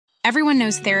Everyone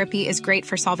knows therapy is great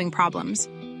for solving problems,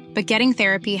 but getting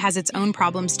therapy has its own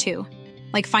problems too,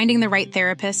 like finding the right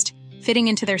therapist, fitting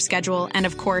into their schedule, and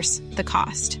of course, the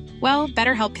cost. Well,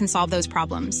 BetterHelp can solve those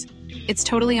problems. It's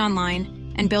totally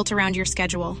online and built around your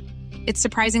schedule. It's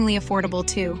surprisingly affordable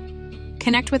too.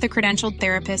 Connect with a credentialed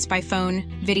therapist by phone,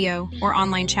 video, or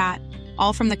online chat,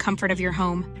 all from the comfort of your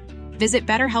home. Visit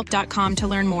BetterHelp.com to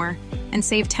learn more and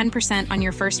save 10% on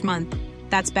your first month.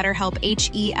 That's BetterHelp,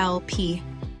 H-E-L-P.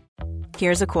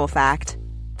 Here's a cool fact.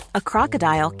 A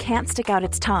crocodile can't stick out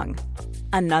its tongue.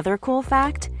 Another cool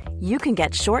fact, you can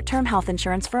get short-term health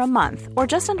insurance for a month or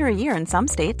just under a year in some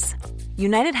states.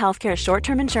 United Healthcare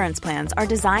short-term insurance plans are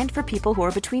designed for people who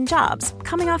are between jobs,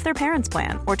 coming off their parents'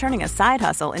 plan, or turning a side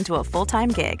hustle into a full-time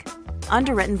gig.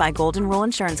 Underwritten by Golden Rule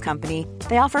Insurance Company,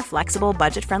 they offer flexible,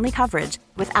 budget-friendly coverage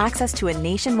with access to a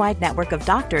nationwide network of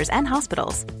doctors and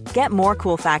hospitals. Get more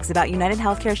cool facts about United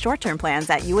Healthcare short-term plans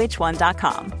at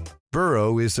uh1.com.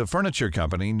 Burrow is a furniture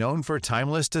company known for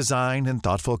timeless design and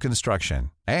thoughtful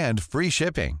construction, and free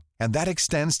shipping, and that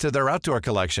extends to their outdoor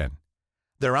collection.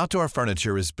 Their outdoor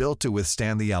furniture is built to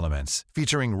withstand the elements,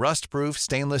 featuring rust-proof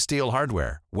stainless steel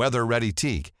hardware, weather-ready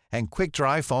teak, and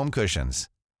quick-dry foam cushions.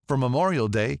 For Memorial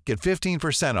Day, get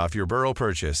 15% off your Burrow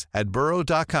purchase at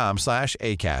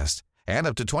burrow.com/ACAST and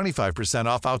up to 25%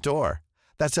 off outdoor.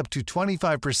 That's up to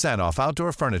 25% off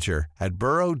outdoor furniture at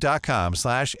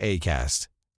burrow.com/ACAST.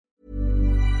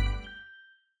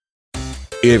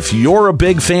 If you're a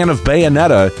big fan of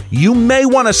Bayonetta, you may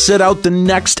want to sit out the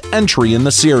next entry in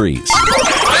the series.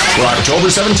 For October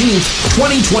 17th,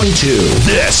 2022,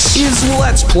 this is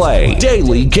Let's Play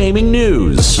Daily Gaming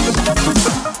News.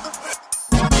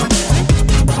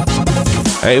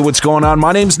 Hey, what's going on?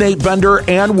 My name's Nate Bender,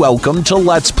 and welcome to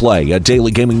Let's Play, a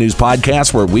daily gaming news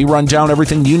podcast where we run down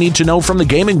everything you need to know from the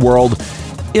gaming world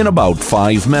in about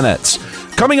 5 minutes.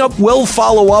 Coming up, we'll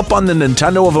follow up on the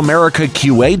Nintendo of America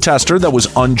QA tester that was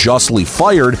unjustly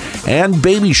fired, and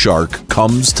Baby Shark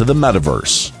comes to the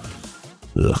metaverse.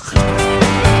 Ugh.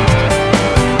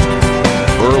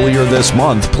 Earlier this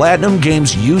month, Platinum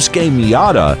Games' Yusuke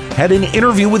Miyata had an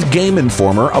interview with Game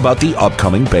Informer about the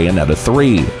upcoming Bayonetta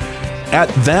 3.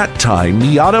 At that time,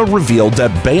 Miyata revealed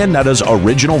that Bayonetta's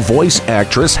original voice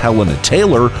actress, Helena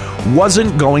Taylor,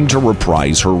 wasn't going to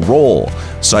reprise her role,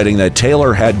 citing that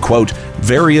Taylor had, quote,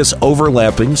 various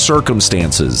overlapping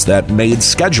circumstances that made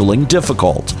scheduling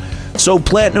difficult. So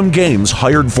Platinum Games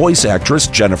hired voice actress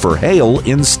Jennifer Hale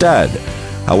instead.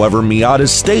 However,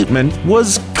 Miyata's statement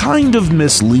was kind of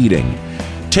misleading.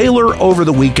 Taylor over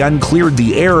the weekend cleared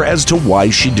the air as to why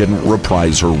she didn't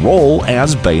reprise her role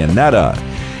as Bayonetta.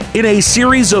 In a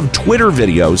series of Twitter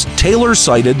videos, Taylor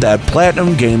cited that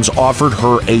Platinum Games offered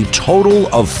her a total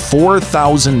of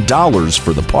 $4,000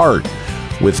 for the part,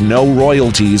 with no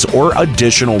royalties or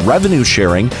additional revenue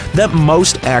sharing that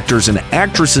most actors and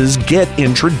actresses get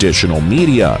in traditional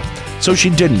media. So she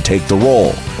didn't take the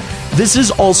role. This is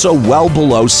also well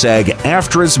below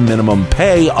SAG-AFTRA's minimum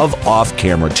pay of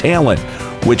off-camera talent,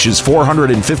 which is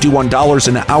 $451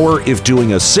 an hour if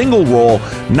doing a single role,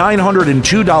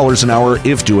 $902 an hour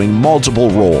if doing multiple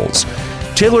roles.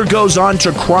 Taylor goes on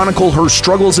to chronicle her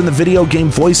struggles in the video game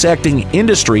voice acting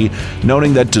industry,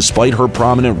 noting that despite her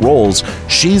prominent roles,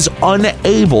 she's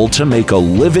unable to make a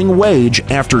living wage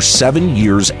after 7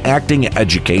 years acting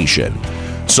education,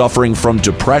 suffering from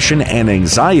depression and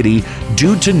anxiety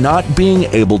due to not being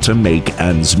able to make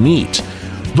ends meet.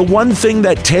 The one thing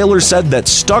that Taylor said that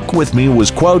stuck with me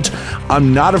was, quote,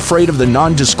 I'm not afraid of the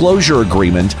non-disclosure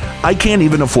agreement. I can't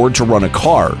even afford to run a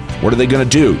car. What are they going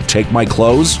to do? Take my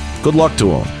clothes? Good luck to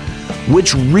them.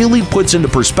 Which really puts into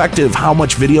perspective how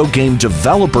much video game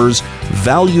developers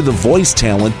value the voice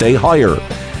talent they hire.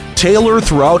 Taylor,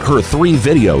 throughout her 3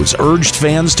 videos, urged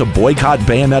fans to boycott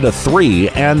Bayonetta 3,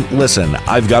 and listen,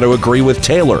 I've got to agree with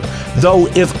Taylor. Though,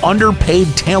 if underpaid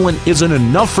talent isn't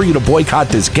enough for you to boycott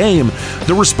this game,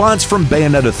 the response from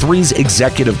Bayonetta 3's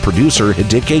executive producer,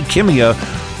 Hideki Kamiya,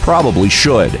 probably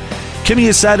should.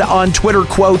 Kamiya said on Twitter,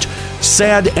 quote,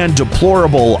 sad and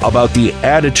deplorable about the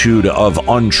attitude of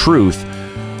untruth.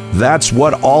 That's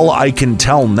what all I can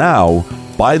tell now.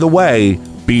 By the way,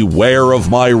 beware of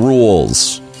my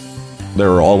rules.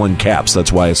 They're all in caps.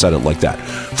 That's why I said it like that.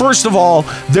 First of all,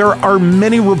 there are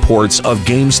many reports of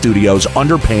game studios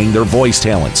underpaying their voice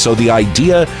talent, so the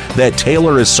idea that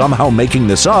Taylor is somehow making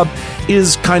this up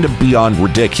is kind of beyond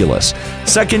ridiculous.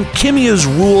 Second, Kamiya's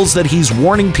rules that he's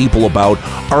warning people about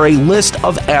are a list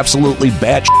of absolutely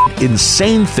batshit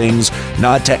insane things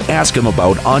not to ask him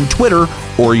about on Twitter,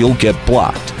 or you'll get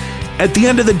blocked. At the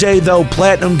end of the day, though,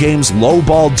 Platinum Games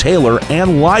lowballed Taylor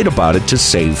and lied about it to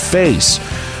save face.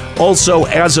 Also,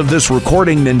 as of this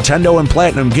recording, Nintendo and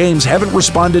Platinum Games haven't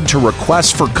responded to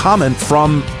requests for comment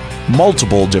from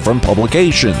multiple different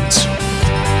publications.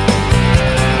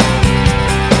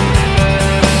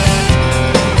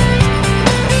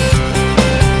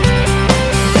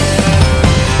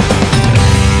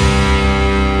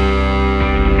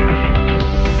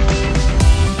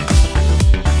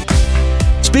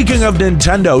 Speaking of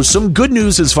Nintendo, some good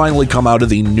news has finally come out of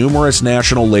the numerous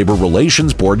National Labor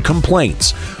Relations Board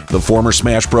complaints. The former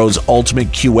Smash Bros. Ultimate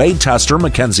QA tester,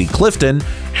 Mackenzie Clifton,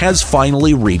 has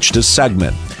finally reached a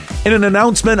segment. In an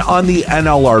announcement on the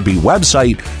NLRB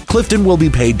website, Clifton will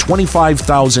be paid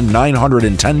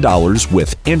 $25,910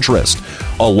 with interest.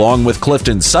 Along with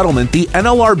Clifton's settlement, the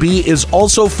NLRB is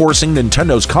also forcing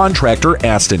Nintendo's contractor,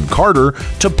 Aston Carter,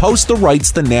 to post the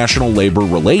rights the National Labor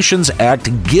Relations Act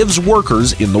gives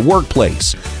workers in the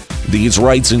workplace. These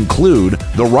rights include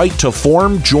the right to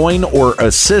form, join, or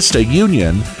assist a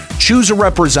union, choose a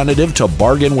representative to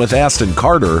bargain with Aston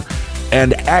Carter,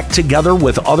 and act together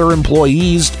with other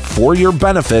employees for your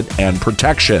benefit and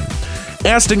protection.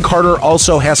 Aston Carter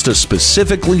also has to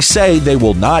specifically say they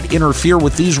will not interfere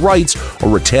with these rights or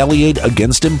retaliate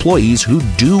against employees who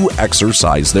do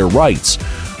exercise their rights.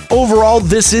 Overall,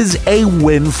 this is a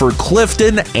win for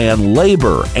Clifton and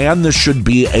labor, and this should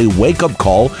be a wake-up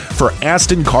call for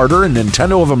Aston Carter and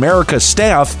Nintendo of America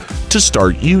staff to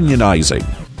start unionizing.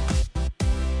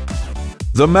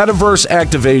 The metaverse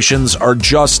activations are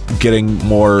just getting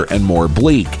more and more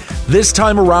bleak. This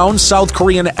time around, South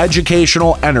Korean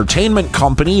educational entertainment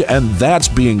company, and that's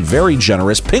being very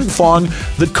generous, Pinkfong,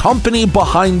 the company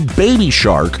behind Baby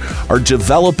Shark, are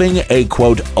developing a,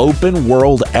 quote, open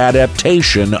world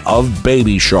adaptation of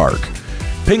Baby Shark.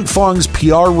 Pinkfong's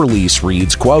PR release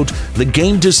reads, quote, the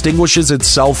game distinguishes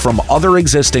itself from other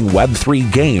existing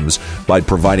Web3 games by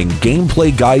providing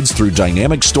gameplay guides through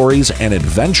dynamic stories and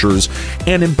adventures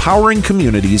and empowering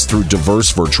communities through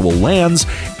diverse virtual lands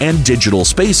and digital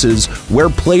spaces where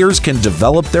players can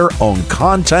develop their own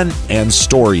content and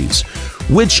stories.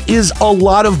 Which is a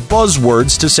lot of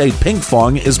buzzwords to say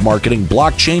Pinkfong is marketing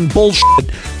blockchain bullshit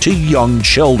to young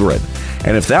children.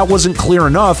 And if that wasn't clear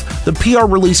enough, the PR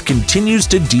release continues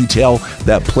to detail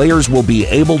that players will be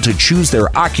able to choose their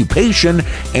occupation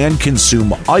and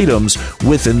consume items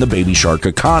within the Baby Shark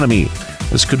economy.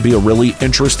 This could be a really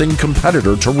interesting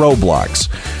competitor to Roblox.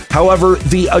 However,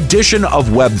 the addition of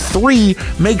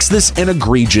Web3 makes this an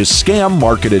egregious scam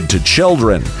marketed to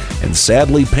children. And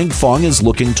sadly, Pinkfong is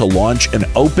looking to launch an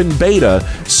open beta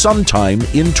sometime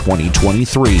in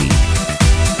 2023.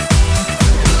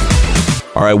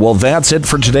 All right, well, that's it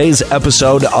for today's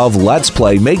episode of Let's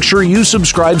Play. Make sure you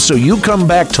subscribe so you come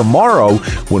back tomorrow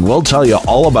when we'll tell you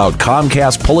all about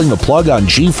Comcast pulling the plug on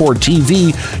G4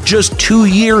 TV just 2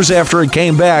 years after it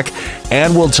came back,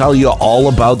 and we'll tell you all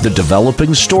about the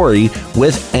developing story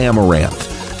with Amaranth.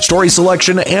 Story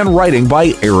selection and writing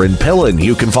by Aaron Pillen.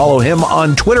 You can follow him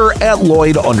on Twitter at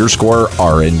Lloyd_RNG.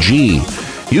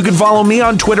 You can follow me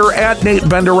on Twitter at Nate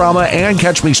Benderama and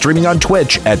catch me streaming on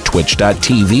Twitch at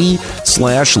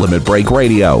twitch.tv/Limit Break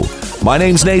Radio. My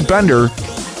name's Nate Bender.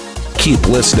 Keep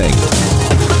listening.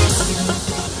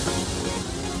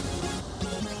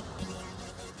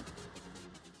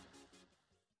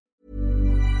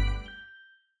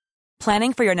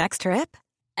 Planning for your next trip?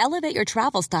 Elevate your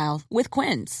travel style with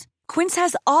Quince. Quince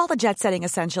has all the jet-setting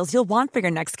essentials you'll want for your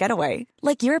next getaway,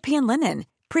 like European linen,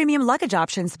 premium luggage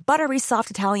options, buttery soft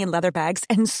Italian leather bags,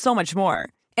 and so much more.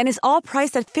 And is all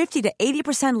priced at 50 to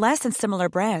 80% less than similar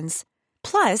brands.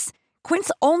 Plus,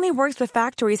 Quince only works with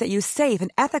factories that use safe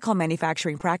and ethical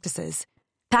manufacturing practices.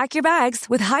 Pack your bags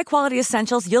with high-quality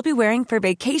essentials you'll be wearing for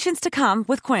vacations to come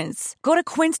with Quince. Go to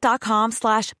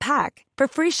quince.com/pack for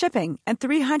free shipping and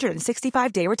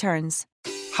 365-day returns.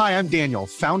 Hi, I'm Daniel,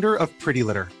 founder of Pretty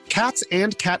Litter. Cats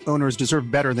and cat owners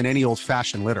deserve better than any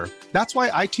old-fashioned litter. That's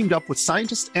why I teamed up with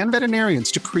scientists and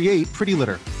veterinarians to create Pretty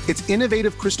Litter. Its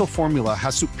innovative crystal formula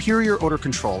has superior odor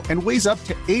control and weighs up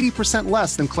to 80%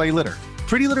 less than clay litter.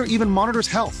 Pretty Litter even monitors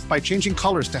health by changing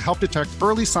colors to help detect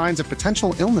early signs of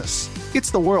potential illness.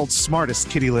 It's the world's smartest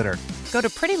kitty litter. Go to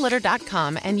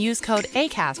prettylitter.com and use code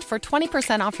ACAST for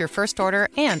 20% off your first order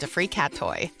and a free cat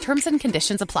toy. Terms and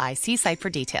conditions apply. See site for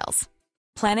details.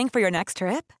 Planning for your next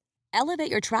trip?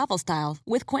 Elevate your travel style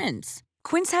with Quince.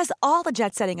 Quince has all the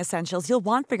jet-setting essentials you'll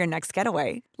want for your next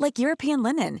getaway, like European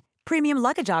linen, premium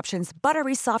luggage options,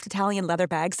 buttery soft Italian leather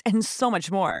bags, and so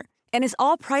much more. And is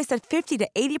all priced at 50 to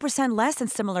 80% less than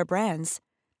similar brands.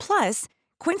 Plus,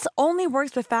 Quince only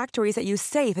works with factories that use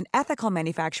safe and ethical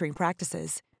manufacturing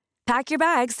practices. Pack your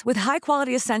bags with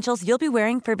high-quality essentials you'll be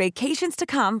wearing for vacations to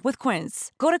come with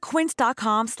Quince. Go to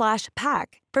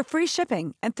quince.com/pack for free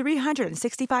shipping and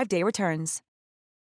 365-day returns.